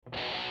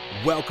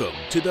Welcome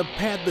to the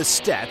Pad the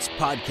Stats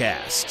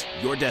podcast,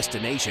 your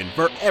destination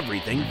for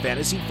everything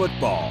fantasy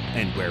football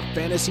and where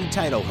fantasy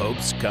title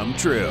hopes come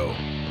true.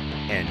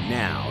 And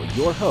now,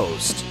 your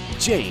host,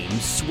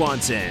 James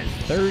Swanson.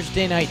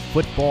 Thursday night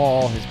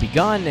football has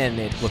begun, and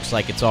it looks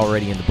like it's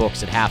already in the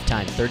books at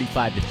halftime.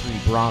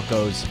 35-3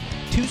 Broncos.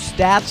 Two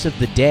stats of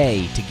the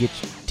day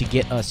to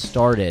get us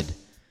started.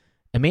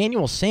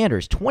 Emmanuel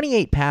Sanders,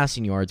 28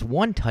 passing yards,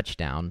 1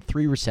 touchdown,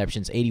 3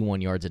 receptions,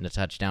 81 yards and a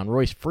touchdown.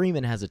 Royce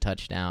Freeman has a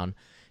touchdown.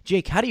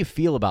 Jake, how do you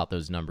feel about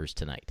those numbers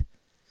tonight?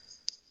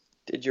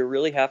 Did you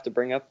really have to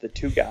bring up the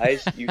two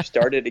guys you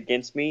started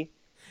against me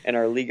in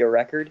our Liga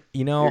record?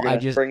 You know, You're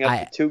gonna bring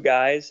up the two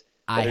guys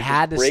that I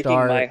had to breaking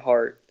start my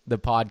heart. The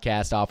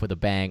podcast off with a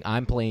bang.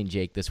 I'm playing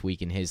Jake this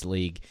week in his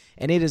league,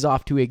 and it is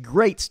off to a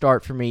great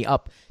start for me,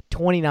 up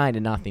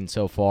 29-0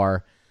 so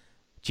far.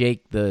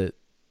 Jake,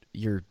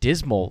 your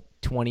dismal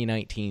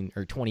 2019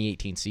 or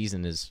 2018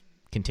 season is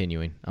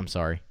continuing. I'm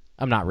sorry.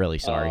 I'm not really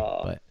sorry,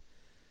 but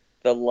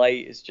the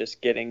light is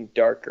just getting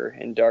darker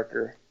and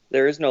darker.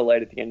 There is no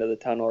light at the end of the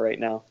tunnel right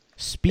now.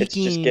 It's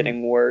just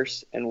getting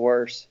worse and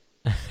worse.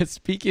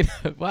 Speaking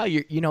of, well,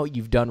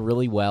 you've done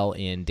really well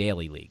in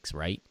daily leagues,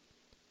 right?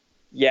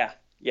 Yeah,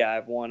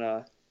 I've won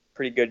a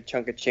pretty good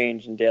chunk of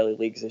change in daily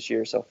leagues this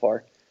year so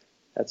far.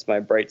 That's my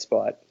bright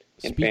spot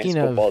in fantasy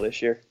football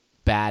this year.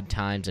 Bad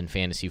times in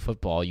fantasy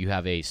football, you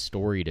have a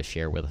story to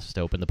share with us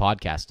to open the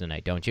podcast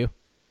tonight, don't you?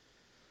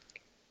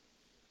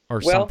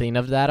 Or something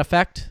of that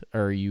effect?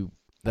 Or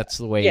that's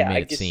the way you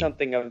made it seem. Yeah,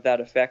 something of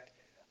that effect.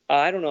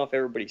 I don't know if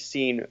everybody's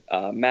seen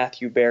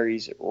Matthew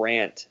Berry's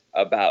rant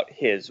about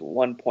his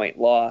 1-point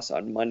loss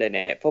on Monday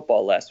Night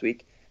Football last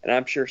week, and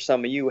I'm sure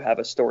some of you have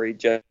a story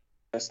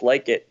just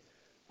like it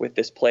with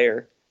this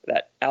player,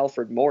 that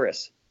Alfred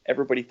Morris.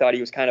 Everybody thought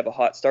he was kind of a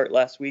hot start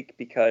last week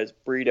because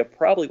Breida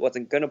probably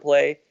wasn't going to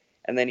play,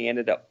 and then he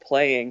ended up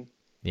playing.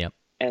 Yep.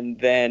 And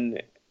then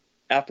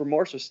Alfred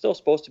Morris was still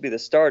supposed to be the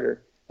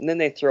starter, and then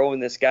they throw in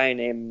this guy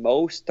named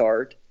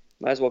Mostart.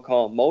 Might as well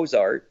call him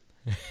Mozart.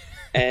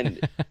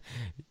 And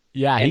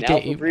yeah, he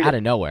came out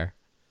of nowhere.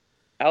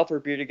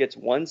 Alfred Breida gets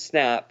 1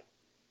 snap,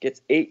 gets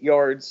 8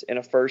 yards and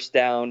a first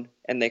down,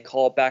 and they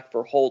call back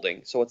for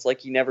holding. So it's like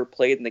he never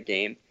played in the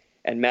game.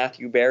 And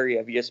Matthew Berry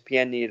of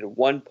ESPN needed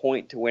 1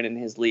 point to win in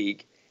his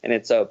league, and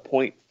it's a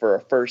point for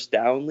a first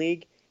down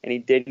league, and he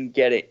didn't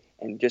get it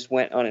and just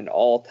went on an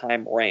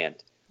all-time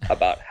rant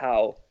about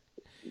how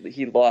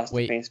he lost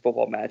the fantasy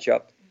football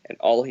matchup, and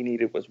all he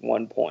needed was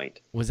 1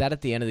 point. Was that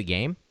at the end of the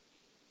game?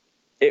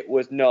 It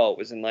was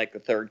in like the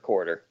third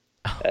quarter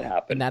that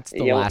happened. And that's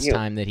the last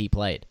time that he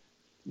played.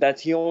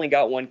 He only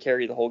got 1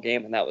 carry the whole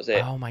game, and that was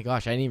it. Oh my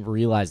gosh, I didn't even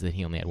realize that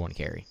he only had 1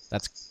 carry.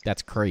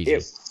 That's crazy.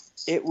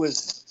 It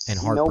was and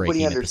heartbreaking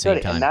nobody understood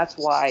at the same time.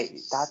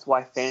 And that's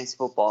why fantasy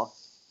football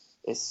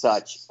is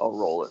such a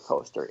roller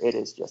coaster. It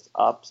is just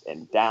ups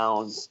and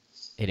downs.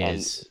 It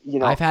is.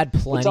 I've had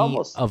plenty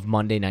of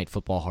Monday Night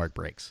Football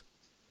heartbreaks.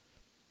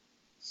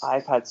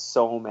 I've had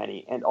so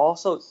many. And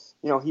also,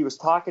 he was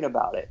talking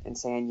about it and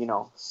saying,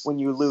 when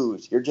you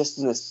lose, you're just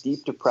in this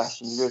deep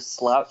depression. You just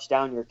slouch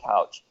down your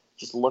couch,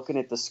 just looking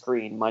at the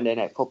screen, Monday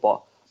Night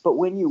Football. But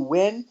when you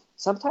win,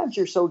 sometimes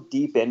you're so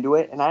deep into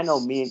it. And I know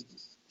me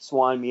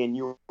and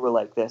you were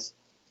like this.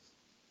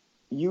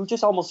 You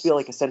just almost feel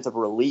like a sense of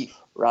relief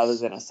rather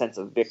than a sense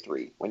of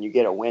victory when you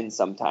get a win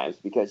sometimes,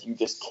 because you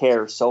just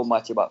care so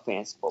much about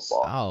fantasy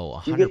football.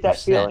 Oh, 100%. Do you get that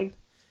feeling?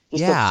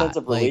 Just a sense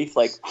of relief,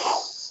 like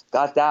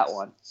got that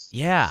one.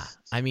 Yeah.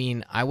 I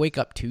mean, I wake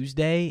up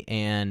Tuesday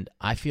and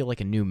I feel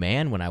like a new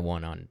man when I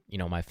won on,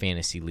 my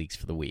fantasy leagues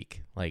for the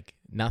week. Like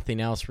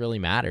nothing else really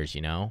matters,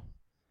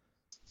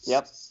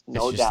 Yep,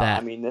 no doubt.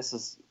 I mean, this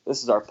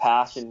is our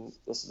passion.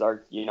 This is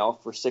our,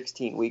 for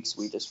 16 weeks,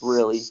 we just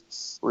really,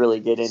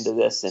 really get into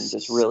this, and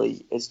just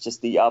really, it's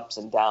just the ups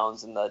and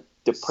downs and the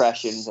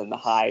depressions and the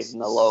highs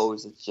and the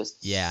lows. It's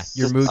just,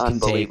 your mood can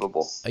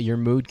unbelievable. Your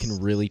mood can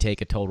really take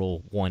a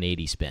total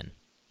 180 spin.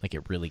 Like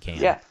it really can.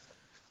 Yeah,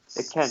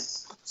 it can.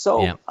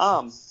 So, yeah.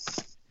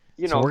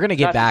 So we're going to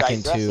get back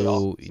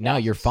into, no,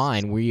 you're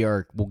fine.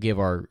 We'll give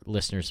our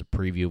listeners a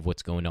preview of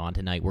what's going on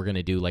tonight. We're going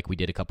to do like we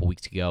did a couple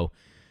weeks ago,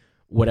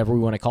 whatever we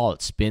want to call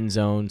it, spin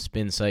zone,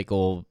 spin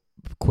cycle,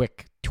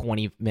 quick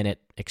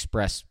 20-minute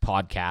express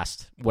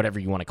podcast, whatever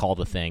you want to call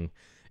the thing.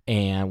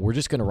 And we're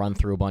just going to run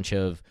through a bunch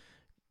of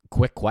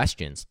quick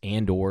questions,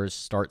 and/ors,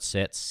 start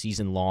sits,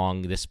 season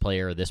long, this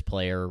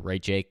player,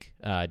 right, Jake?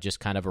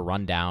 Just kind of a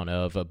rundown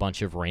of a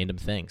bunch of random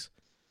things.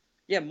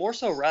 Yeah, more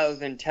so rather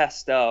than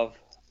test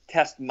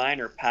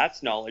minor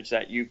Pat's knowledge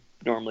that you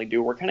normally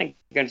do. We're kind of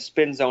going to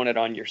spin zone it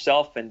on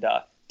yourself and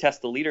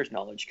test the leader's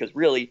knowledge, because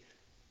really,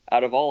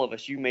 out of all of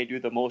us, you may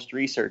do the most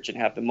research and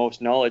have the most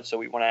knowledge, so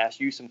we want to ask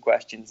you some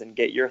questions and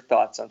get your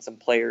thoughts on some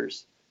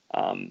players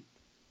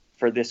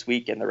for this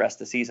week and the rest of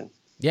the season.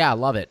 Yeah, I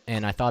love it,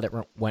 and I thought it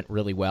went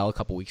really well a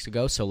couple weeks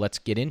ago, so let's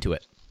get into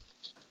it.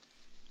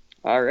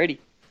 Alrighty.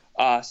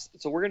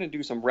 So we're going to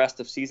do some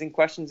rest of season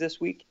questions this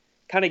week,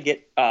 kind of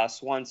get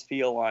Swan's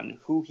feel on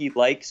who he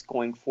likes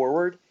going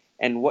forward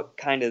and what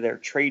kind of their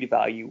trade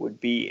value would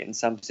be in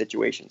some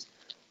situations.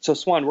 So,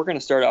 Swan, we're going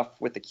to start off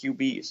with the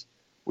QBs.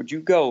 Would you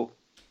go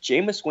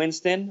Jameis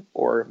Winston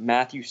or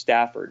Matthew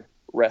Stafford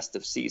rest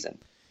of season?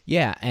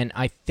 Yeah, and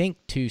I think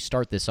to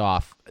start this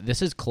off,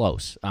 this is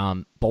close.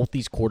 Both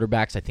these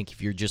quarterbacks, I think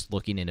if you're just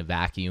looking in a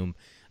vacuum,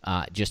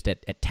 just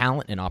at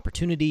talent and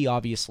opportunity,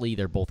 obviously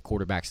they're both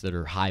quarterbacks that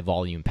are high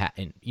volume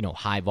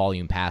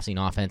passing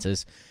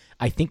offenses.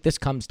 I think this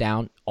comes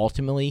down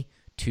ultimately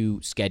to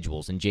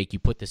schedules. And Jake, you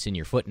put this in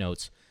your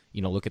footnotes.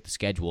 Look at the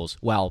schedules.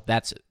 Well,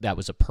 that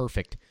was a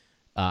perfect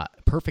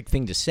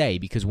thing to say,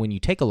 because when you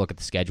take a look at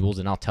the schedules,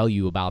 and I'll tell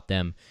you about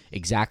them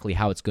exactly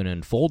how it's going to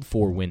unfold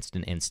for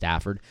Winston and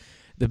Stafford.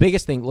 The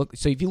biggest thing,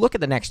 so if you look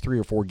at the next 3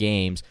 or 4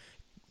 games,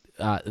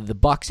 the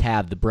Bucs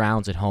have the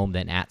Browns at home,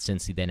 then at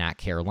Cincy, then at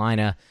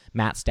Carolina.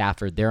 Matt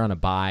Stafford, they're on a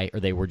bye, or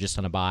they were just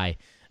on a bye.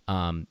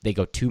 They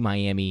go to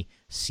Miami,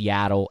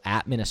 Seattle,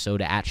 at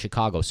Minnesota, at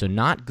Chicago. So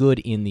not good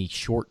in the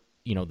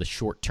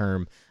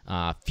short-term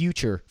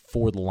future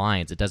for the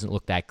Lions. It doesn't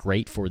look that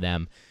great for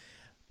them.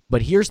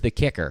 But here's the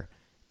kicker.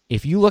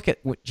 If you look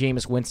at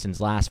Jameis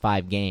Winston's last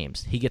 5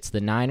 games, he gets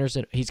the Niners.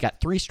 He's got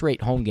 3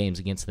 straight home games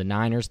against the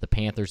Niners, the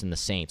Panthers, and the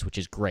Saints, which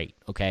is great.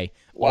 Okay,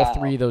 wow. All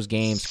 3 of those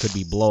games could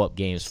be blow-up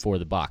games for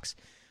the Bucs.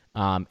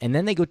 And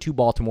then they go to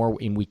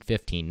Baltimore in Week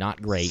 15,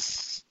 not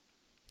great.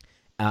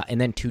 And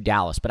then to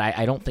Dallas, but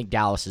I don't think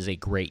Dallas is a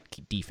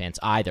great defense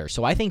either.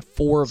 So I think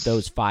 4 of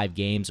those 5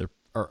 games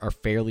are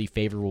fairly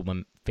favorable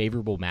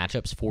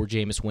matchups for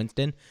Jameis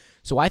Winston.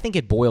 So I think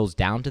it boils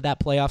down to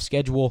that playoff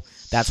schedule.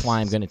 That's why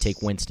I'm going to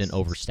take Winston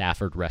over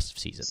Stafford rest of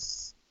season.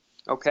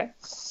 Okay.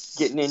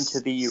 Getting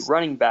into the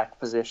running back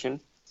position,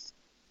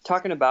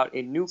 talking about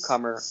a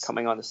newcomer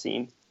coming on the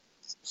scene,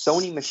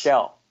 Sony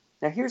Michel.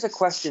 Now here's a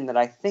question that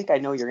I think I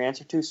know your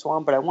answer to,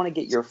 Swan, but I want to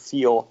get your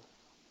feel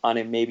on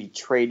a maybe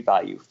trade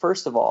value.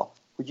 First of all,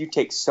 would you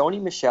take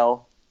Sony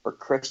Michel or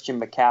Christian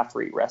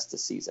McCaffrey rest of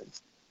season?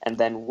 And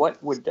then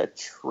what would the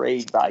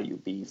trade value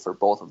be for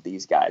both of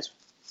these guys?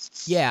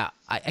 Yeah,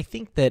 I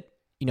think that,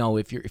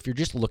 if you're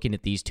just looking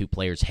at these 2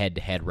 players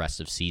head-to-head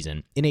rest of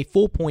season, in a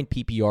full-point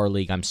PPR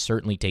league, I'm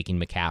certainly taking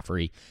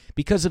McCaffrey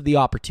because of the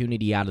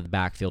opportunity out of the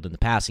backfield in the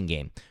passing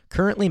game.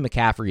 Currently,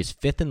 McCaffrey is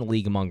 5th in the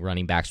league among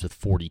running backs with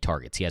 40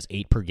 targets. He has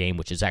 8 per game,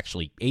 which is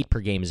actually 8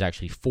 per game is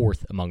actually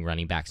 4th among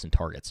running backs in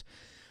targets.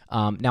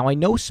 Now, I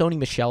know Sony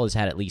Michel has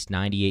had at least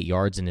 98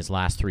 yards in his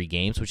last 3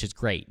 games, which is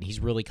great. He's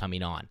really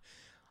coming on.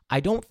 I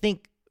don't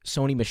think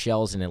Sony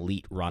Michel is an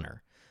elite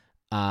runner.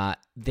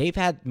 They've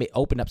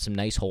opened up some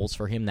nice holes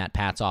for him, that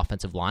Pats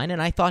offensive line,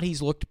 and I thought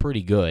he's looked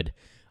pretty good.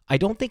 I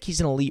don't think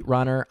he's an elite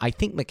runner. I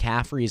think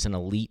McCaffrey is an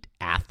elite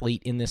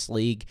athlete in this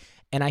league,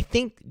 and I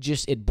think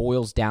just it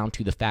boils down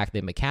to the fact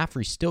that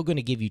McCaffrey's still going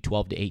to give you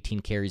 12 to 18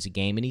 carries a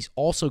game, and he's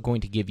also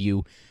going to give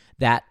you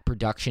that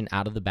production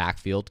out of the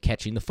backfield,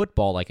 catching the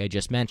football like I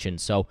just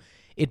mentioned. So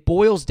it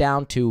boils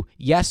down to,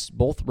 yes,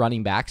 both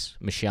running backs,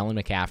 Michel and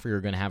McCaffrey,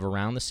 are going to have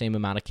around the same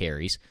amount of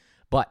carries.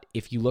 But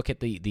if you look at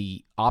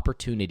the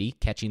opportunity,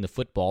 catching the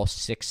football,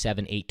 6,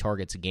 7, 8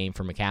 targets a game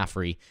for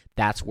McCaffrey,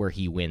 that's where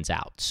he wins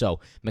out. So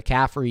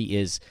McCaffrey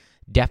is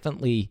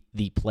definitely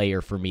the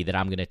player for me that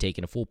I'm going to take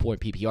in a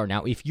full-point PPR.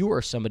 Now, if you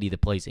are somebody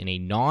that plays in a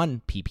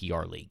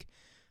non-PPR league,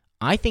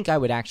 I think I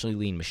would actually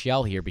lean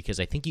Michel here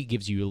because I think he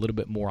gives you a little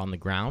bit more on the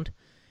ground.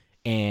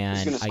 And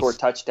he's going to score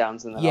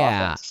touchdowns in the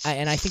offense. Yeah,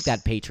 and I think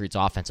that Patriots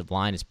offensive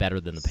line is better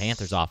than the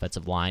Panthers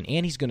offensive line,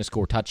 and he's going to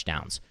score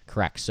touchdowns,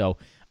 correct? So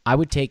I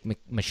would take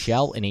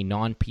Michel in a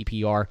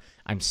non-PPR.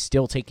 I'm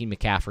still taking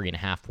McCaffrey in a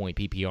half-point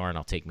PPR, and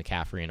I'll take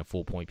McCaffrey in a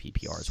full-point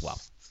PPR as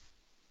well.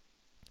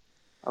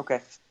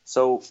 Okay,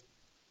 so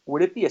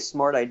would it be a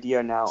smart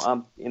idea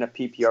now in a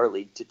PPR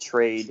league to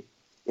trade,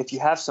 if you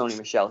have Sony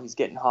Michel, he's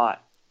getting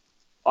hot,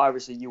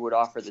 obviously you would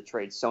offer the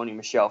trade Sony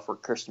Michel for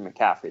Christian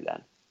McCaffrey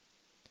then?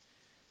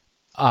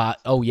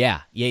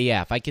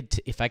 Yeah.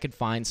 If I could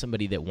find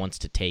somebody that wants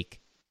to take,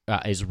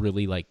 is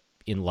really like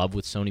in love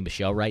with Sony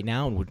Michel right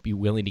now and would be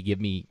willing to give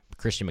me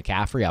Christian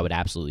McCaffrey, I would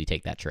absolutely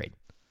take that trade.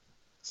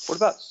 What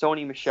about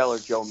Sony Michel or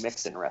Joe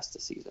Mixon rest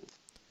of season?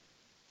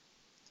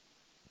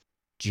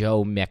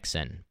 Joe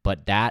Mixon,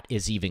 but that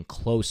is even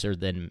closer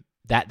than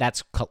that.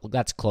 That's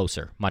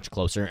closer, much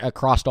closer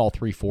across all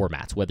 3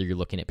 formats, whether you're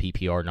looking at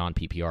PPR,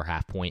 non-PPR,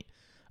 half point.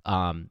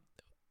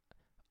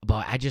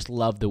 But I just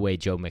love the way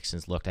Joe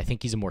Mixon's looked. I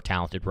think he's a more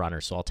talented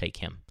runner, so I'll take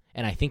him.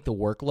 And I think the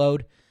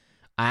workload,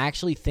 I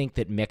actually think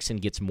that Mixon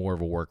gets more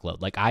of a workload.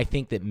 Like, I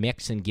think that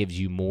Mixon gives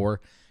you more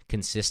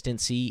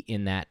consistency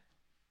in that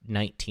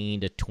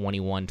 19 to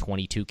 21,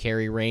 22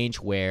 carry range,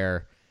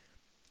 where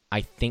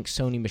I think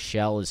Sony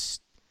Michel is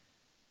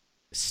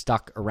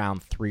stuck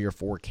around 3 or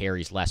 4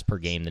 carries less per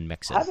game than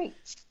Mixon.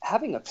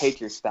 Having a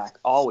Patriots back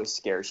always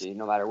scares you,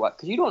 no matter what,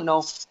 because you don't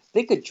know.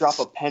 They could drop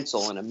a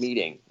pencil in a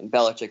meeting, and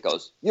Belichick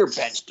goes, "You're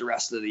benched the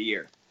rest of the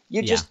year."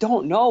 You just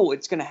don't know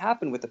what's going to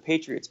happen with the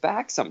Patriots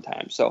back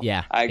sometimes. So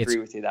yeah, I agree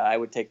with you that I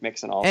would take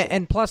Mixon also.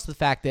 And plus the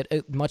fact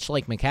that, much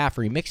like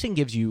McCaffrey, Mixon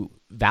gives you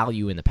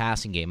value in the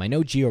passing game. I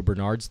know Gio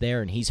Bernard's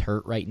there, and he's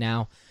hurt right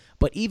now,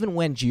 but even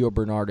when Gio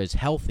Bernard is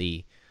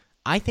healthy,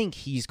 I think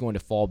he's going to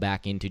fall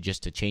back into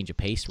just a change of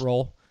pace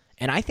role.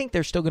 And I think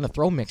they're still going to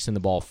throw Mixon the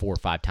ball 4 or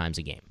 5 times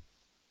a game.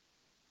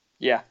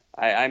 Yeah,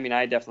 I mean,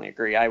 I definitely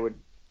agree.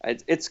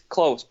 It's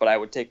close, but I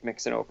would take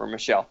Mixon over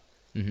Michelle.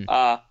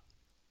 Mm-hmm.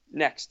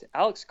 Next,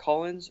 Alex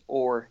Collins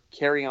or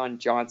Kerryon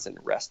Johnson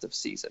rest of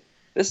season?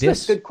 This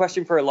is a good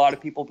question for a lot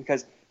of people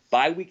because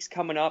bye week's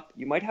coming up.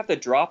 You might have to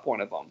drop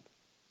one of them.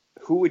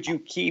 Who would you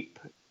keep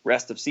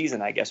rest of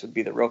season, I guess, would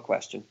be the real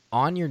question.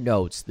 On your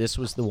notes, this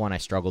was the one I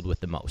struggled with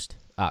the most.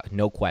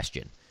 No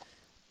question.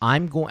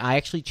 I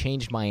actually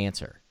changed my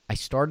answer. I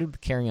started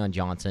with Kerryon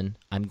Johnson.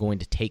 I'm going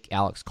to take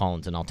Alex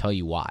Collins, and I'll tell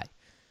you why.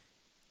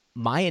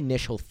 My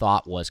initial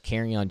thought was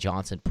Kerryon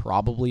Johnson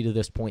probably to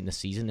this point in the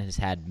season has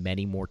had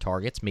many more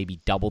targets,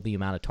 maybe double the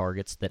amount of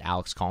targets that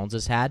Alex Collins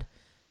has had.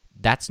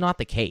 That's not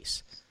the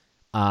case.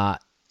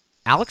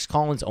 Alex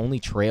Collins only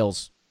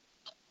trails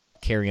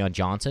Kerryon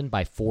Johnson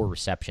by 4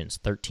 receptions,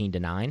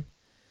 13-9.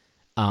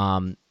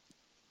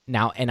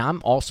 Now, and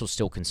I'm also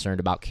still concerned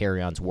about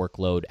Kerryon's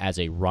workload as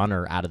a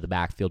runner out of the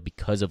backfield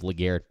because of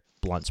LeGarrette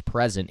Blount's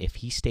present. If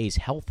he stays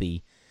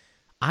healthy,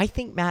 I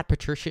think Matt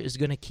Patricia is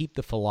going to keep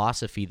the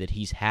philosophy that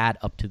he's had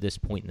up to this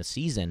point in the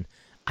season.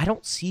 I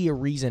don't see a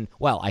reason.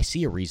 Well, I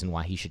see a reason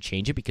why he should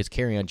change it because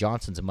Kerryon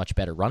Johnson's a much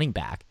better running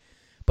back,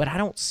 but I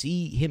don't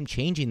see him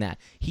changing that.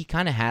 He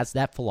kind of has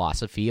that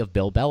philosophy of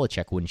Bill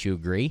Belichick, wouldn't you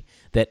agree?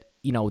 That,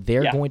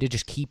 they're going to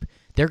just keep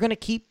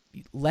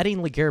letting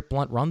LeGarrette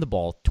Blount run the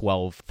ball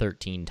 12,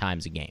 13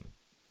 times a game.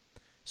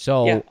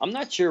 So yeah, I'm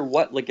not sure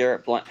what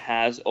LeGarrette Blount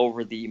has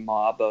over the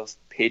mob of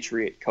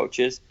Patriot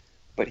coaches,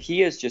 but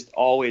he is just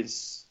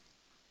always,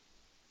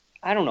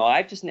 I don't know,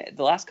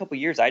 the last couple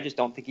of years, I just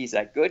don't think he's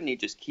that good, and he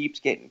just keeps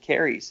getting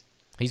carries.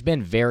 He's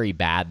been very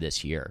bad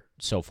this year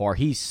so far.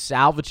 He's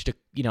salvaged,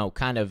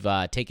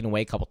 taken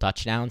away a couple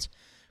touchdowns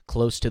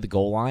close to the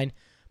goal line.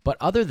 But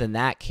other than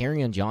that,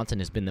 Kerryon Johnson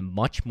has been the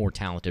much more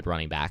talented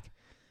running back.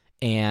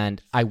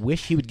 And I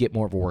wish he would get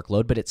more of a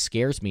workload, but it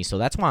scares me. So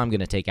that's why I'm going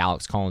to take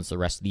Alex Collins the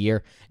rest of the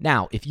year.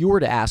 Now, if you were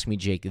to ask me,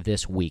 Jake,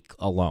 this week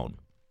alone,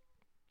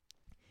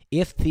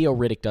 if Theo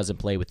Riddick doesn't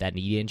play with that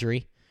knee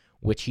injury,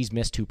 which he's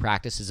missed 2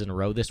 practices in a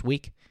row this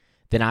week,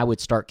 then I would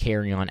start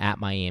Kerryon at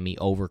Miami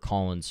over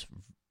Collins.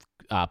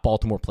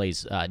 Baltimore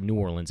plays New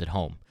Orleans at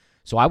home.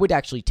 So I would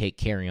actually take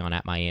Kerryon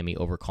at Miami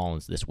over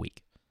Collins this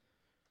week.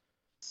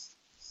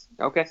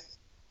 Okay.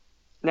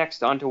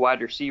 Next, on to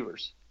wide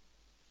receivers.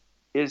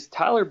 Is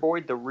Tyler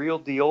Boyd the real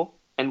deal,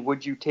 and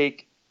would you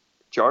take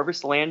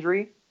Jarvis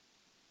Landry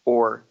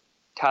or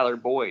Tyler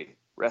Boyd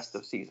rest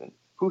of season?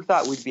 Who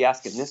thought we'd be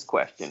asking this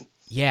question?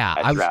 Yeah,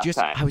 I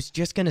was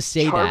just going to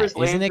say Jarvis that.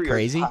 Landry Isn't it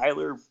crazy? Or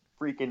Tyler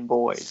freaking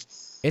Boyd.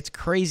 It's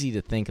crazy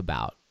to think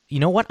about. You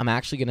know what? I'm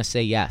actually going to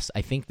say yes.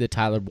 I think that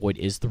Tyler Boyd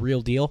is the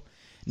real deal.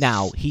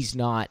 Now, he's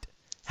not.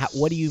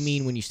 What do you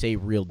mean when you say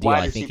real deal?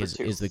 I think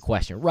is the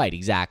question. Right,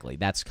 exactly.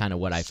 That's kind of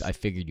what I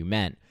figured you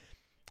meant.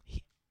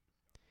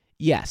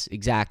 Yes,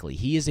 exactly.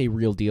 He is a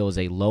real deal as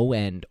a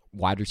low-end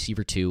wide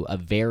receiver 2, a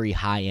very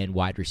high-end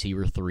wide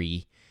receiver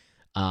 3.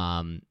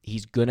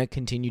 He's going to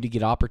continue to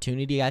get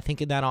opportunity, I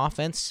think, in that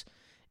offense.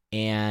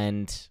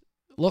 And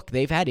look,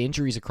 they've had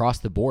injuries across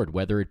the board,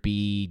 whether it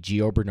be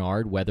Gio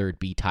Bernard, whether it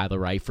be Tyler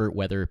Eifert,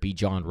 whether it be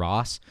John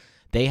Ross.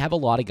 They have a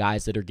lot of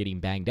guys that are getting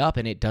banged up,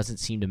 and it doesn't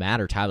seem to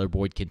matter. Tyler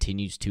Boyd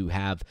continues to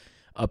have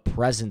a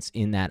presence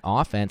in that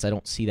offense. I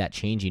don't see that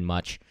changing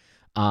much.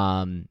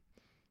 I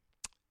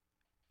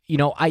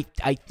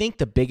think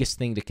the biggest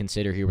thing to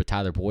consider here with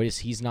Tyler Boyd is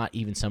he's not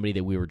even somebody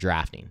that we were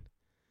drafting.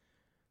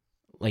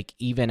 Like,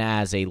 even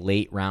as a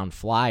late-round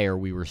flyer,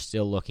 we were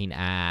still looking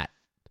at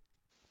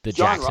the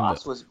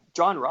Jacksonville.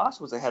 John Ross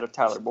was ahead of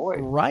Tyler Boyd.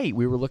 Right.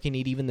 We were looking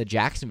at even the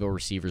Jacksonville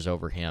receivers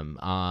over him.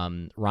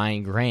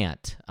 Ryan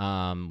Grant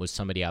was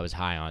somebody I was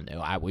high on.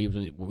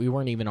 We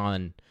weren't even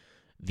on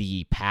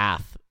the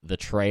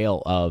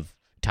trail of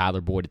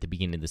Tyler Boyd at the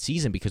beginning of the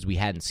season because we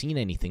hadn't seen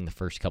anything the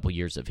first couple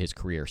years of his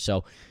career.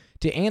 So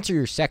to answer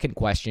your second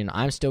question,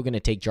 I'm still going to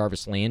take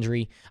Jarvis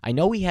Landry. I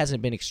know he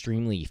hasn't been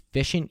extremely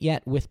efficient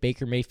yet with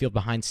Baker Mayfield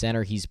behind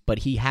center, but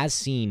he has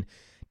seen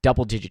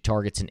double-digit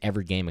targets in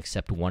every game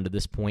except one to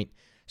this point.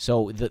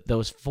 So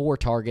those 4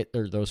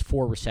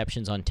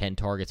 receptions on 10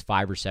 targets,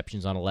 5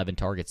 receptions on 11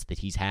 targets that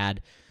he's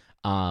had,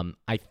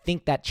 I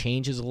think that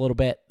changes a little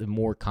bit the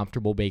more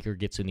comfortable Baker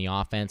gets in the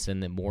offense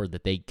and the more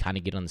that they kind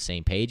of get on the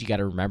same page. You got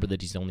to remember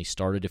that he's only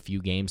started a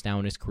few games now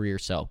in his career.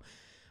 So,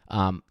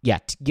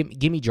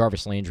 give me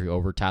Jarvis Landry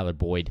over Tyler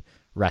Boyd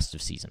rest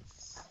of season.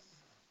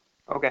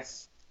 Okay.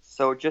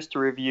 So just to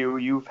review,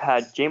 you've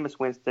had Jameis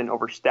Winston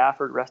over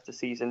Stafford rest of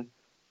season,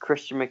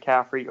 Christian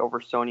McCaffrey over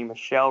Sony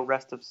Michel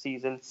rest of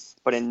season,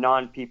 but in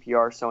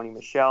non-PPR Sony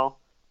Michel,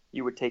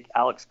 you would take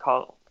Alex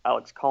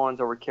Collins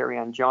over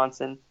Kerryon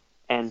Johnson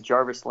and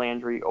Jarvis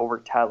Landry over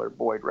Tyler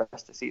Boyd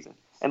rest of season.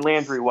 And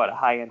Landry, a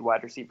high-end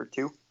wide receiver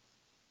too?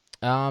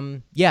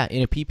 Yeah,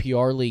 in a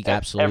PPR league,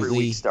 absolutely. Every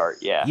week start,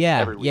 yeah.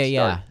 Yeah. And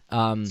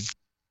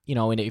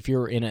if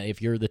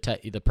you're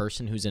the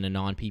person who's in a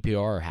non-PPR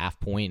or half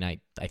point,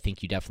 I think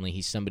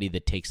he's somebody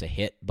that takes a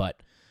hit,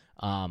 but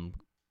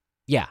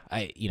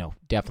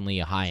definitely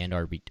a high end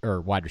RB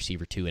or wide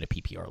receiver 2 in a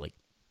PPR league.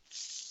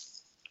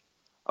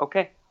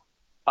 Okay.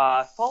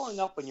 Following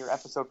up on your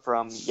episode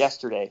from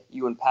yesterday,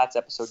 you and Pat's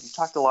episode, you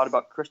talked a lot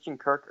about Christian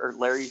Kirk or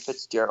Larry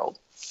Fitzgerald.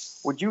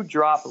 Would you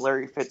drop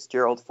Larry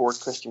Fitzgerald for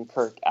Christian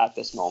Kirk at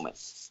this moment?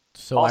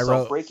 So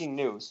also, breaking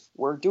news.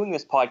 We're doing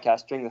this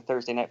podcast during the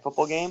Thursday night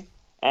football game,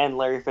 and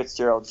Larry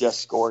Fitzgerald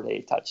just scored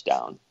a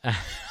touchdown.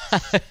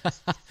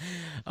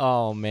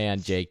 Oh,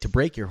 man, Jake, to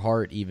break your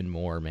heart even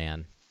more,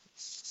 man.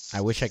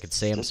 I wish I could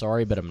say I'm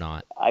sorry, but I'm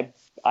not.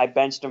 I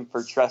benched him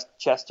for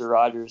Chester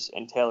Rogers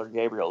and Taylor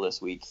Gabriel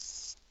this week.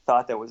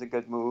 Thought that was a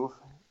good move.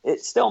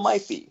 It still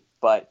might be,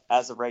 but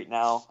as of right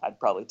now, I'd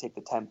probably take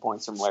the 10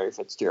 points from Larry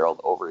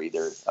Fitzgerald over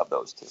either of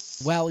those two.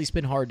 Well, he's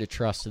been hard to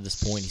trust at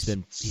this point.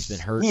 He's been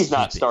hurt. He's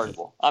not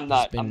startable.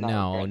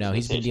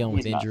 He's been dealing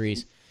with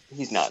injuries.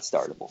 He's not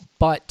startable.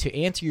 But to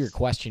answer your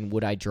question,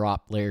 would I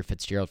drop Larry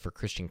Fitzgerald for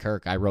Christian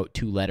Kirk? I wrote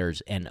 2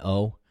 letters,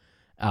 N-O,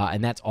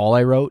 and that's all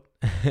I wrote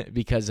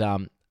because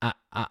I'm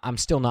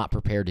still not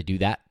prepared to do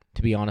that,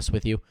 to be honest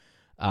with you.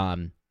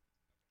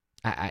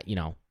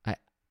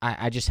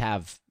 I just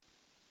have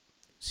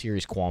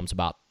serious qualms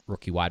about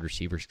rookie wide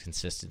receivers'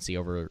 consistency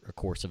over a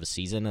course of a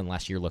season,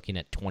 unless you're looking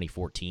at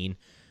 2014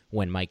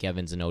 when Mike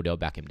Evans and Odell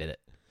Beckham did it.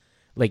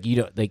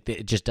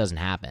 It just doesn't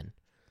happen.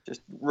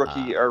 Just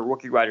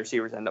rookie wide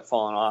receivers end up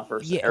falling off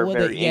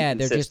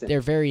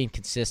they're very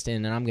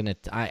inconsistent, and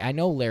I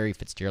know Larry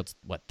Fitzgerald's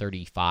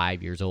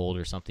 35 years old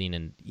or something,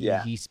 and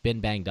he's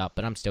been banged up,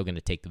 but I'm still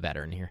gonna take the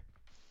veteran here.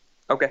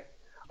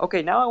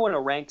 Okay, now I want to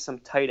rank some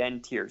tight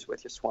end tiers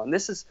with you, Swan.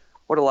 This is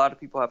what a lot of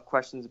people have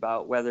questions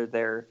about, whether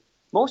they're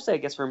mostly, I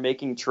guess, for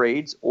making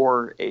trades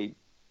or a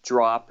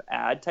drop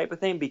ad type of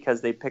thing because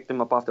they picked them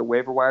up off the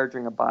waiver wire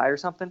during a buy or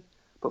something.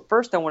 But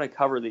first, I want to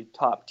cover the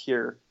top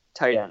tier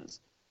tight ends.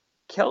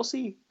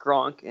 Kelsey,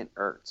 Gronk, and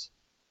Ertz.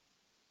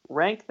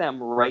 Rank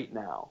them right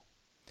now.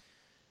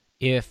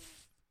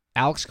 If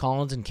Alex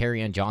Collins and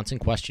Kerryon Johnson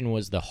question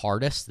was the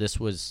hardest,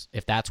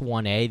 if that's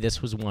 1A,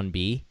 this was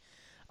 1B.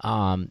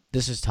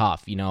 This is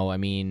tough.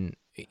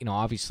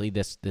 Obviously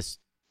this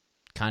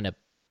kind of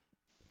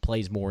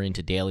plays more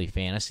into daily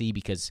fantasy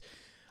because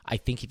I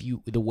think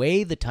the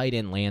way the tight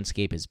end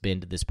landscape has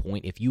been to this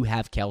point, if you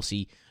have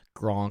Kelsey,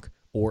 Gronk,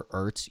 or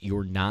Ertz,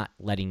 you're not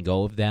letting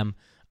go of them.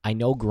 I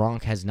know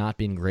Gronk has not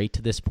been great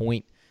to this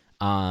point.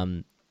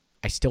 I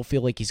still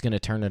feel like he's going to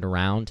turn it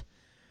around.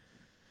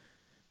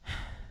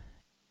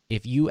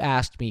 If you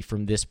asked me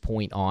from this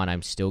point on,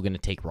 I'm still going to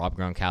take Rob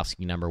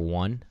Gronkowski number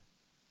 1.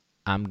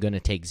 I'm going to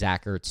take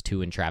Zach Ertz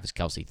 2 and Travis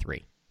Kelce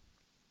 3.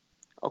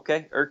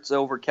 Okay, Ertz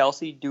over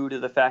Kelsey due to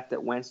the fact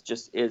that Wentz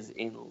just is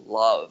in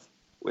love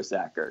with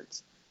Zach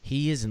Ertz.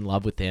 He is in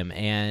love with him,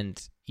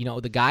 and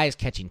the guy is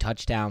catching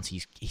touchdowns.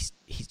 He's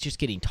just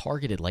getting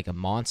targeted like a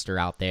monster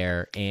out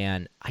there,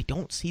 and I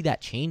don't see that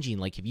changing.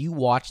 Like if you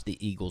watch the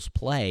Eagles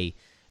play,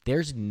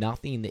 there's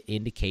nothing that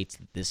indicates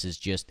that this is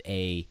just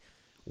a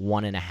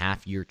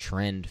 1.5-year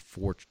trend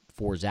for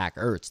Zach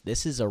Ertz.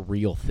 This is a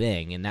real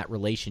thing, and that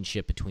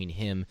relationship between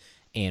him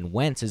and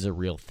Wentz is a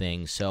real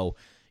thing. So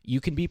you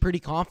can be pretty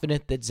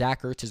confident that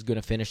Zach Ertz is going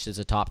to finish as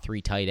a top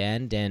 3 tight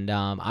end, and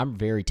I'm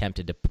very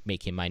tempted to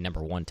make him my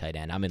number 1 tight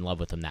end. I'm in love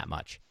with him that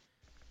much.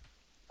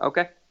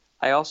 Okay.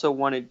 I also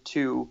wanted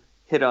to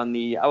hit on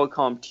I would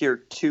call them tier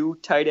 2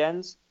 tight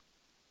ends.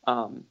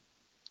 What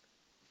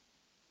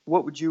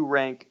would you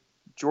rank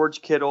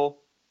George Kittle,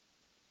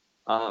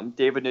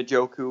 David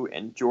Njoku,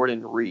 and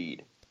Jordan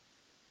Reed?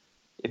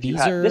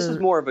 This is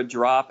more of a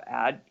drop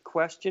ad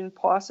question,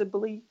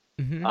 possibly.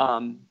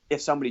 Mm-hmm.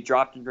 If somebody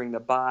dropped him during the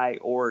bye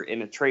or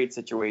in a trade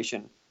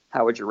situation,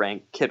 how would you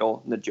rank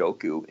Kittle,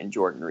 Njoku, and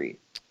Jordan Reed?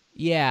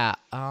 Yeah,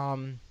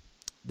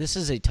 this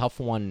is a tough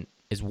one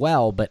as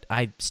well, but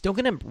I'm still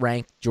going to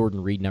rank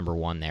Jordan Reed number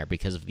 1 there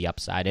because of the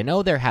upside. I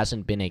know there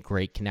hasn't been a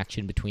great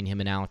connection between him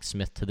and Alex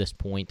Smith to this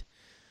point,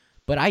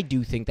 but I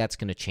do think that's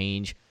going to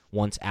change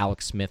once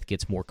Alex Smith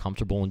gets more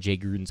comfortable in Jay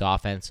Gruden's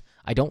offense.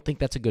 I don't think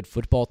that's a good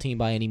football team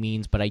by any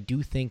means, but I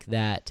do think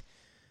that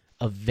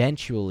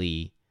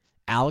eventually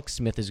Alex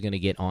Smith is going to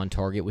get on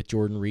target with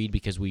Jordan Reed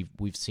because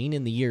we've seen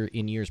in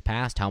years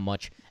past how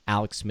much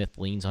Alex Smith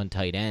leans on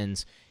tight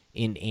ends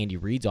in Andy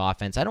Reid's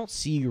offense. I don't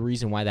see a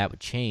reason why that would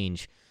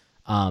change,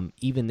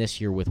 even this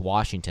year with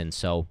Washington.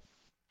 So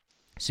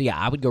yeah,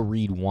 I would go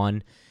Reed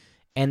 1,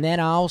 and then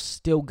I'll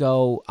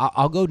go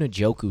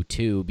Njoku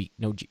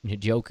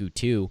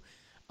 2,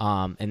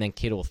 and then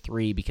Kittle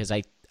 3 because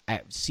I've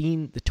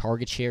seen the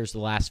target shares the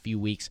last few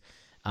weeks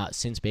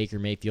since Baker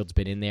Mayfield's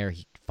been in there.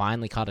 He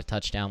finally caught a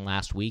touchdown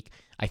last week.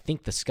 I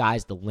think the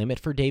sky's the limit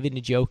for David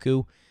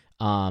Njoku.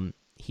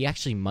 He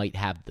actually might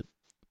have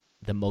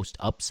the most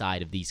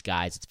upside of these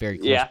guys. It's very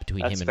close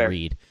between him and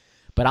Reed.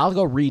 But I'll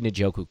go Reed,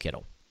 Njoku,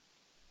 Kittle.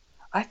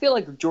 I feel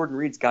like Jordan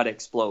Reed's got to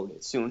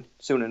explode soon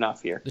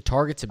enough here. The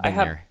targets have been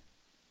there.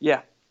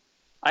 Yeah.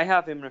 I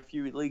have him in a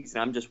few leagues,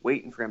 and I'm just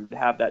waiting for him to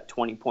have that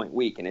 20-point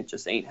week, and it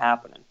just ain't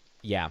happening.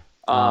 Yeah.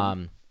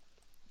 Go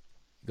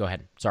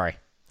ahead. Sorry.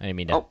 I didn't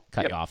mean to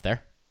cut you off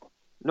there.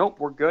 Nope,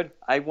 we're good.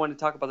 I wanted to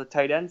talk about the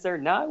tight ends there.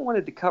 Now I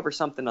wanted to cover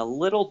something a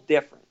little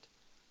different.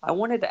 I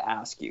wanted to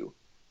ask you,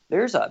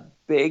 there's a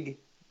big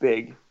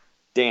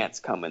dance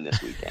coming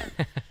this weekend.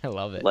 I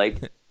love it.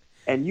 Like,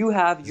 and you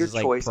have your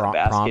choice of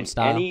asking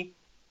any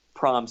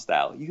prom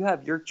style. You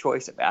have your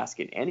choice of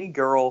asking any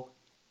girl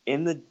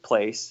in the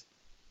place,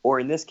 or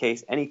in this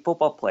case, any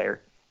football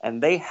player,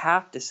 and they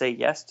have to say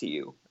yes to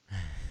you.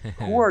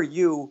 Who are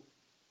you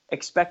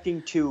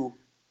expecting to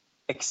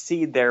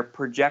exceed their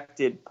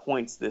projected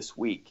points this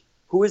week?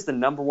 Who is the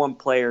number one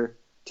player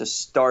to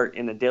start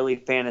in a daily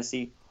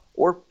fantasy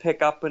or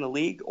pick up in a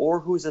league, or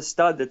who's a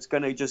stud that's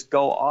going to just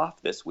go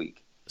off this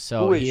week? So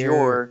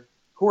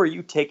who are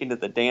you taking to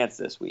the dance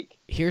this week?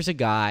 Here's a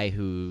guy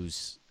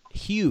who's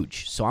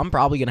huge, so I'm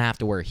probably going to have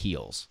to wear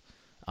heels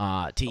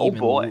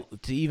to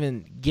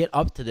even get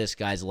up to this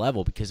guy's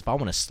level, because if I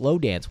want to slow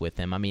dance with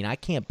him, I mean, I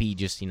can't be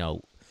just,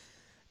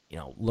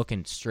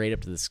 looking straight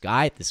up to the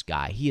sky at this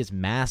guy. He is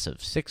massive,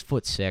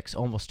 6'6",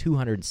 almost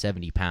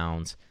 270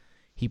 pounds.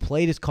 He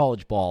played his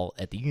college ball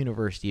at the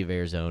University of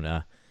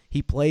Arizona.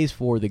 He plays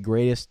for the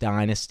greatest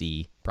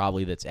dynasty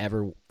probably that's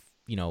ever,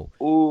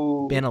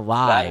 been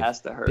alive, that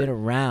has to hurt. Been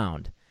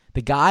around.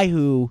 The guy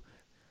who,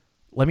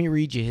 let me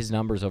read you his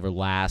numbers over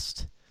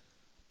last,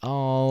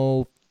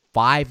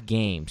 5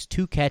 games.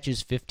 2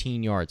 catches,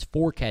 15 yards.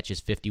 4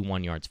 catches,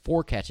 51 yards.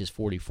 4 catches,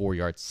 44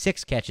 yards.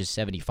 6 catches,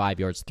 75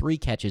 yards. 3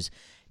 catches,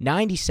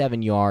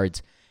 97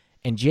 yards.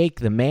 And Jake,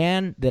 the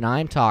man that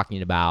I'm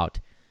talking about,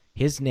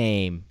 his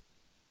name,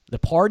 the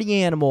party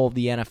animal of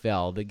the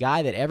NFL, the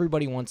guy that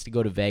everybody wants to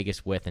go to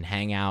Vegas with and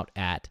hang out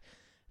at,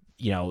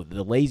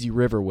 the lazy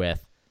river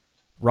with,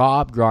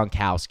 Rob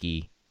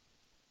Gronkowski.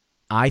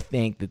 I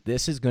think that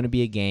this is going to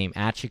be a game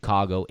at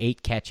Chicago,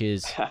 8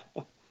 catches,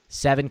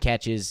 7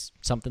 catches,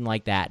 something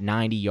like that,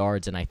 90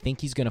 yards, and I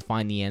think he's going to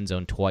find the end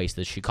zone twice.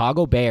 The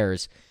Chicago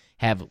Bears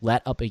have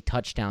let up a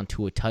touchdown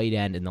to a tight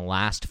end in the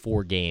last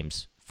 4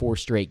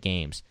 straight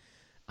games.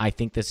 I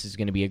think this is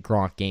going to be a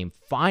Gronk game.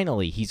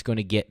 Finally, he's going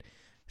to get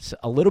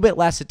a little bit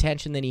less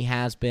attention than he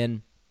has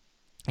been,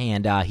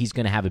 and he's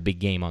going to have a big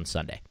game on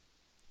Sunday.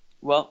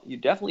 Well, you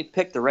definitely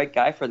picked the right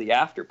guy for the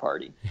after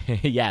party.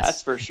 Yes.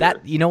 That's for sure.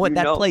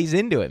 That plays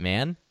into it,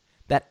 man.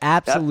 That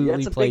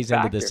absolutely plays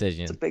into the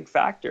decision. It's a big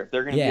factor. If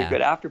they're going to be a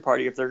good after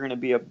party, if they're going to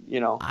be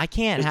I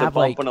can't just have a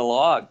bump in a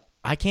log.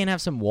 I can't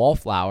have some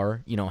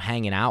wallflower,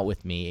 hanging out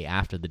with me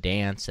after the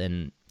dance,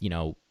 and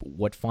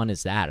what fun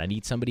is that? I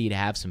need somebody to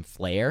have some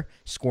flair,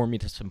 score me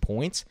to some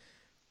points,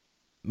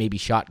 maybe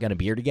shotgun a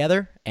beer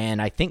together,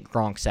 and I think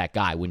Gronk's that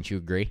guy. Wouldn't you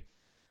agree?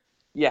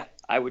 Yeah,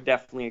 I would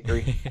definitely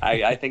agree.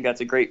 I think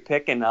that's a great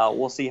pick, and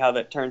we'll see how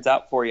that turns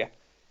out for you.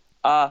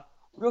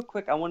 Real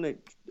quick, I want to.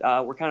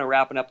 We're kind of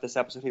wrapping up this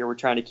episode here. We're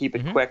trying to keep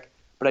it quick,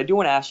 but I do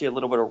want to ask you a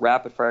little bit of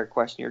rapid fire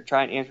question here.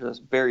 Try and answer this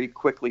very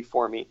quickly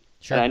for me.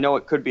 Sure. And I know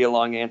it could be a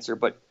long answer,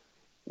 but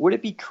would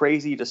it be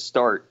crazy to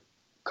start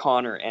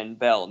Connor and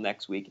Bell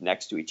next week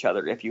next to each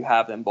other if you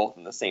have them both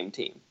in the same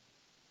team?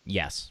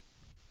 Yes.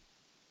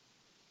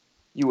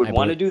 You would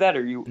want to do that,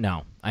 or you?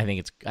 No, I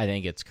think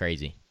it's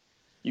crazy.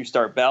 You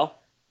start Bell?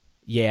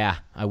 Yeah,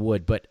 I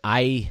would, but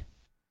I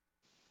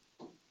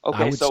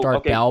would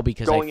start Bell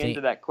because going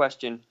into that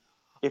question,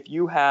 if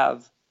you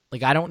have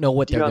I don't know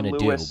what they're going to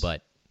do,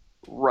 but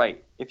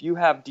right, if you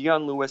have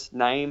Dion Lewis,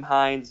 Nyheim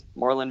Hines,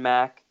 Marlon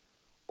Mack,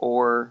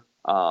 or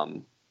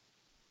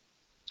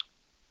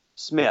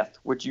Smith,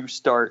 would you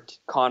start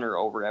Connor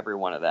over every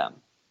one of them?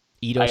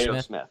 Ito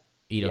Smith.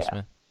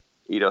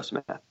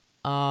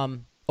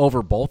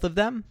 Over both of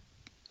them?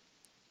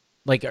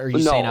 Are you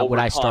saying would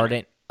I start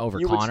it over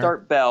Connor? You would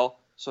start Bell.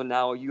 So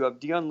now you have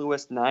Dion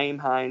Lewis, Nyheim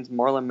Hines,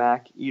 Marlon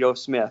Mack, Ito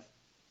Smith.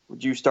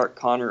 Would you start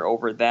Connor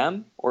over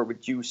them, or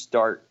would you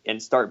start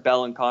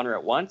Bell and Connor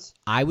at once?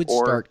 I would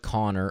start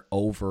Connor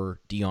over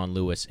Dion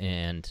Lewis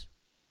and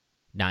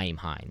Nyheim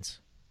Hines.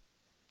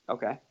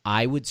 Okay.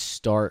 I would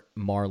start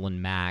Marlon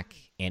Mack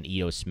and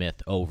Ito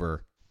Smith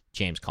over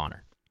James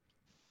Conner.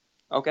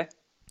 Okay.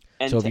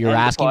 And so if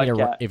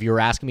you're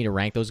asking me to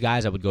rank those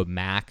guys, I would go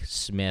Mack,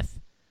 Smith,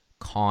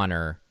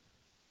 Connor,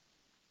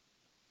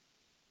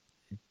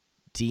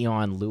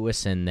 Dion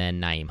Lewis, and then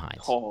Nyheim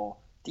Hines. Oh,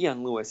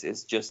 Dion Lewis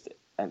is just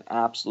an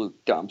absolute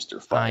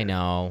dumpster fire. I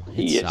know.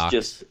 He sucks.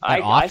 is just.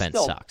 Offense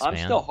sucks, man. I'm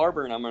still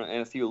harboring him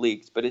in a few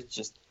leagues, but it's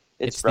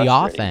the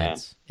offense. Man.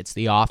 It's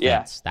the offense.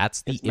 Yeah,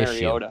 that's the issue.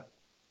 Mariota.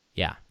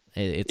 Yeah,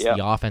 it's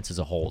the offense as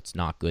a whole. It's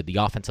not good. The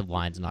offensive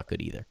line's not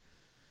good either.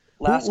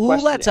 Who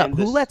lets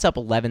up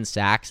 11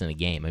 sacks in a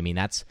game? I mean,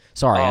 that's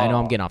sorry. I know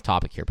I'm getting off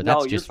topic here, but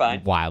that's just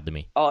wild to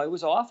me. Oh, it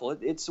was awful.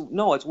 It's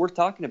worth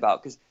talking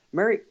about because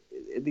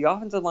the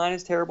offensive line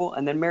is terrible,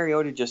 and then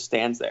Mariota just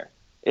stands there.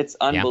 It's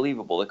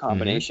unbelievable, the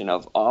combination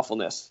of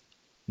awfulness.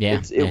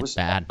 Yeah, it was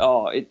bad.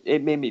 Oh,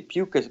 it made me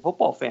puke as a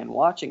football fan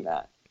watching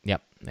that.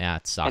 Yep. Yeah,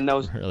 it sucked. And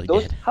those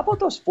did. How about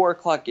those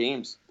 4:00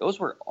 games? Those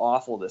were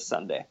awful this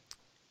Sunday.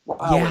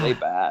 Wow, were they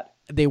bad?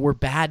 They were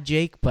bad,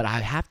 Jake, but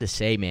I have to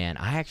say, man,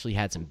 I actually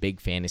had some big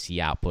fantasy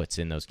outputs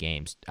in those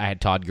games. I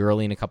had Todd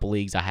Gurley in a couple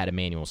leagues. I had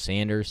Emmanuel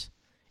Sanders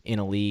in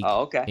a league.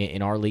 Oh, okay.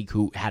 In our league,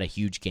 who had a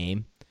huge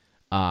game.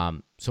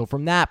 So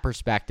from that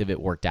perspective, it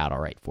worked out all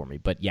right for me.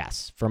 But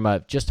yes,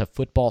 from just a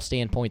football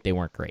standpoint, they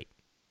weren't great.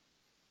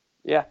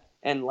 Yeah,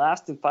 And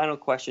last and final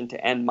question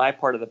to end my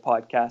part of the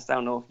podcast. I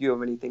don't know if you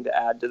have anything to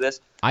add to this.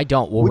 I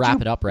don't. We'll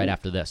wrap it up right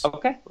after this.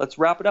 Okay, let's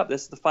wrap it up.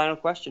 This is the final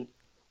question.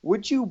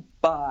 Would you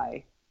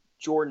buy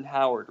Jordan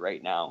Howard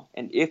right now?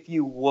 And if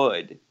you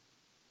would,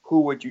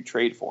 who would you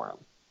trade for him?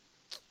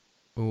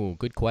 Ooh,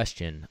 good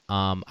question.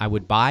 I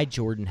would buy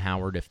Jordan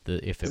Howard if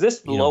this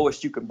is the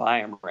lowest you can buy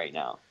him right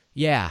now.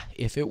 Yeah,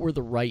 if it were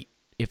the right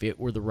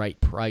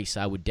price,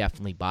 I would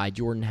definitely buy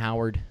Jordan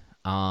Howard.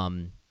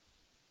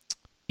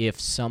 If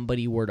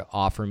somebody were to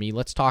offer me,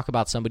 let's talk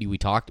about somebody we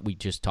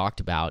just talked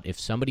about. If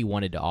somebody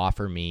wanted to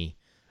offer me,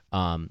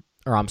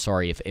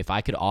 if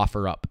I could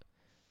offer up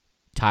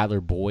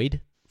Tyler Boyd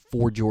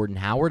for Jordan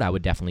Howard, I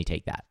would definitely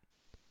take that.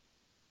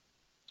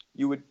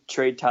 You would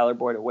trade Tyler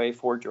Boyd away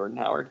for Jordan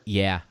Howard?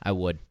 Yeah, I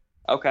would.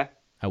 Okay.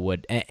 I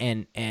would.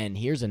 And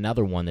here's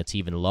another one that's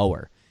even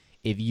lower.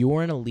 If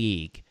you're in a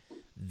league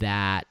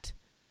that,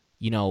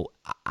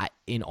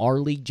 in our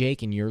league,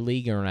 Jake, in your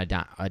league, or in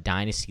a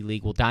dynasty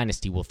league, well,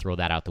 dynasty, we'll throw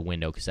that out the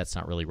window because that's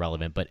not really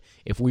relevant. But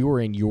if we were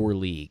in your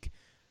league,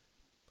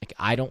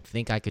 I don't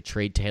think I could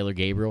trade Taylor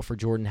Gabriel for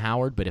Jordan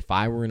Howard. But if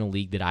I were in a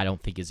league that I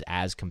don't think is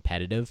as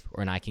competitive,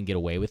 and I can get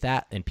away with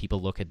that, and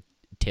people look at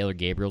Taylor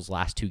Gabriel's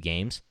last 2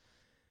 games,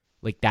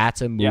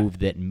 that's a move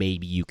that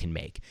maybe you can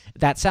make.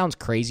 That sounds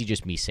crazy,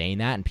 just me saying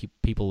that, and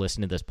people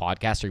listening to this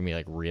podcast are going to be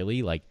like,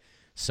 really?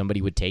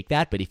 Somebody would take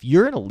that? But if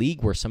you're in a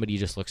league where somebody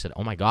just looks at,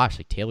 oh my gosh,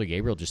 Taylor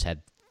Gabriel just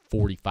had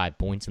 45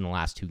 points in the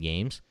last 2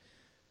 games,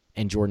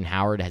 and Jordan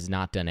Howard has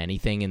not done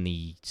anything, in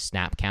the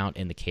snap count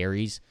and the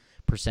carries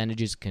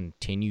percentages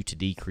continue to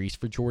decrease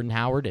for Jordan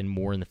Howard and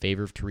more in the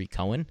favor of Tariq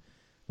Cohen,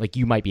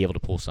 you might be able to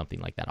pull something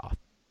like that off.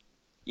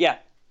 Yeah,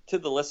 to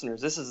the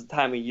listeners, this is the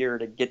time of year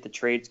to get the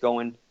trades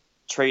going.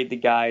 Trade the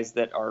guys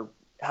that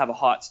have a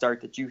hot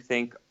start that you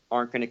think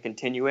aren't going to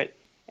continue it,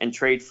 and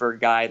trade for a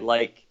guy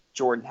like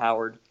Jordan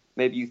Howard.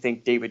 Maybe you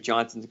think David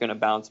Johnson's going to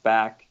bounce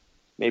back.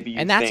 Maybe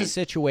you that's a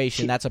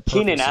situation. That's a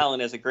perfect. Keenan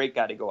Allen is a great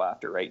guy to go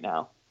after right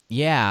now.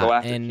 Yeah, go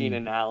after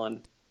Keenan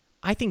Allen.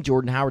 I think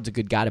Jordan Howard's a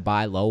good guy to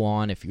buy low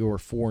on if you're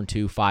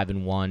 4-2,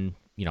 5-1,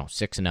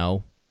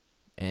 6-0,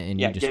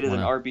 and you just get as an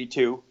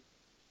RB2.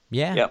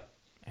 Yeah. Yep.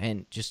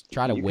 And just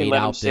try to wait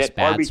out this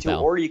bad RB2,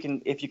 spell. Or if you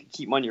can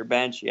keep him on your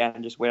bench,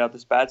 and just wait out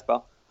this bad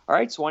spell. All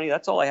right, Swanee,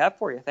 that's all I have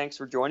for you. Thanks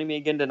for joining me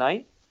again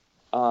tonight.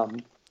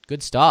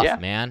 Good stuff,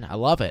 man. I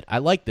love it. I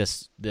like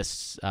this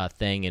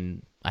thing,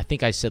 and I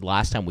think I said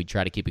last time we'd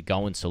try to keep it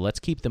going, so let's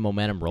keep the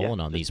momentum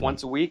rolling on these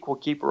once a week. We'll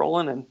keep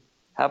rolling and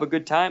have a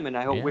good time, and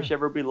I wish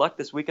everybody luck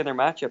this week in their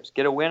matchups.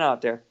 Get a win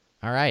out there.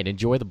 All right,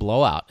 enjoy the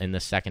blowout in the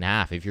second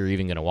half if you're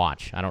even going to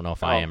watch. I don't know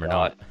if I am or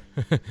not.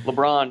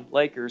 LeBron,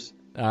 Lakers.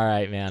 All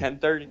right, man.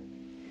 10:30.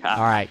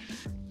 All right.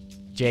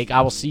 Jake,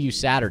 I will see you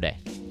Saturday.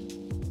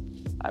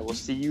 I will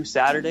see you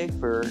Saturday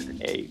for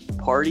a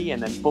party,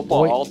 and then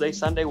football all day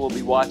Sunday. We'll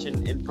be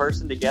watching in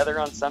person together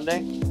on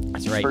Sunday.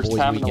 That's right, First boys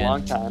time weekend. in a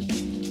long time.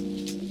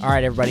 All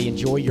right, everybody,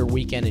 enjoy your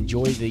weekend.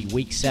 Enjoy the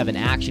Week 7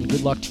 action.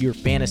 Good luck to your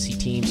fantasy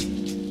teams.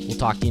 We'll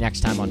talk to you next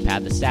time on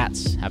Pad the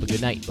Stats. Have a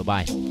good night.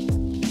 Bye-bye.